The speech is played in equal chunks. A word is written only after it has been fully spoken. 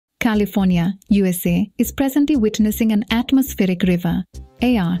California, USA, is presently witnessing an atmospheric river,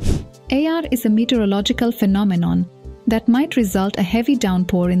 𝐼. 𝐼 is a meteorological phenomenon that might result a heavy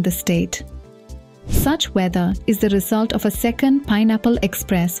downpour in the state. Such weather is the result of a second Pineapple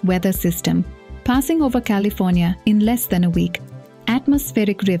Express weather system passing over California in less than a week.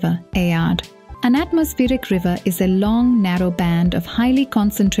 Atmospheric river, 𝐼. An atmospheric river is a long, narrow band of highly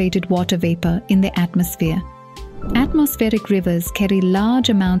concentrated water vapor in the atmosphere. Atmospheric rivers carry large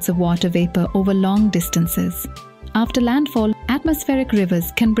amounts of water vapor over long distances. After landfall, atmospheric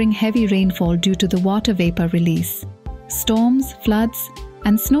rivers can bring heavy rainfall due to the water vapor release. Storms, floods,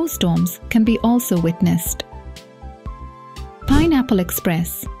 and snowstorms can be also witnessed. Pineapple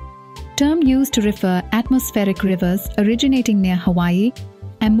Express, term used to refer atmospheric rivers originating near Hawaii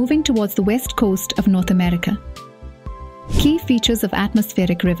and moving towards the west coast of North America. Key features of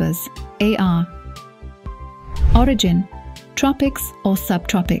atmospheric rivers, 𝐼. Origin: tropics or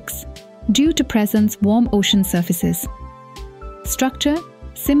subtropics, due to presence warm ocean surfaces. Structure: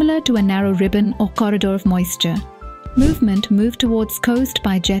 similar to a narrow ribbon or corridor of moisture. Movement: moved towards coast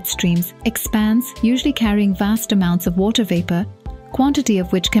by jet streams, expands, usually carrying vast amounts of water vapor, quantity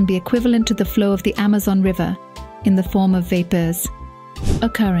of which can be equivalent to the flow of the Amazon River, in the form of vapors.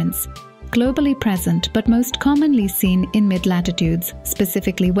 Occurrence: globally present but most commonly seen in mid-latitudes,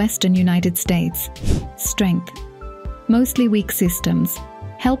 specifically western United States. Strength: mostly weak systems,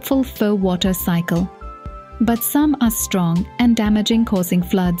 helpful faux water cycle, but some are strong and damaging, causing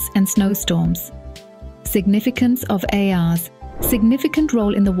floods and snowstorms. Significance of 𝐼's: significant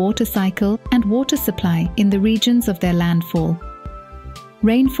role in the water cycle and water supply in the regions of their landfall.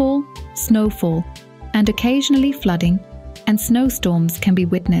 Rainfall, snowfall, and occasionally flooding and snowstorms can be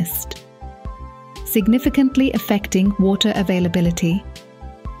witnessed, significantly affecting water availability.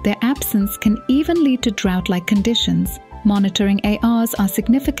 Their absence can even lead to drought-like conditions. Monitoring 𝐼's are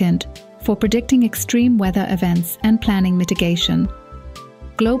significant for predicting extreme weather events and planning mitigation.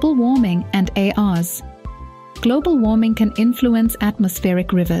 Global warming and 𝐼's. Global warming can influence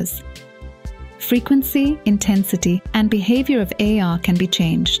atmospheric rivers. Frequency, intensity, and behavior of 𝐼 can be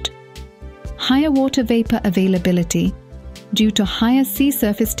changed. Higher water vapor availability due to higher sea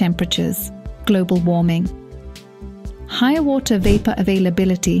surface temperatures, global warming. Higher water vapor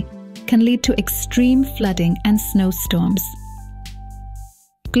availability can lead to extreme flooding and snowstorms.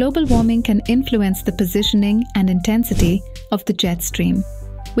 Global warming can influence the positioning and intensity of the jet stream,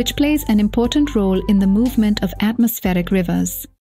 which plays an important role in the movement of atmospheric rivers.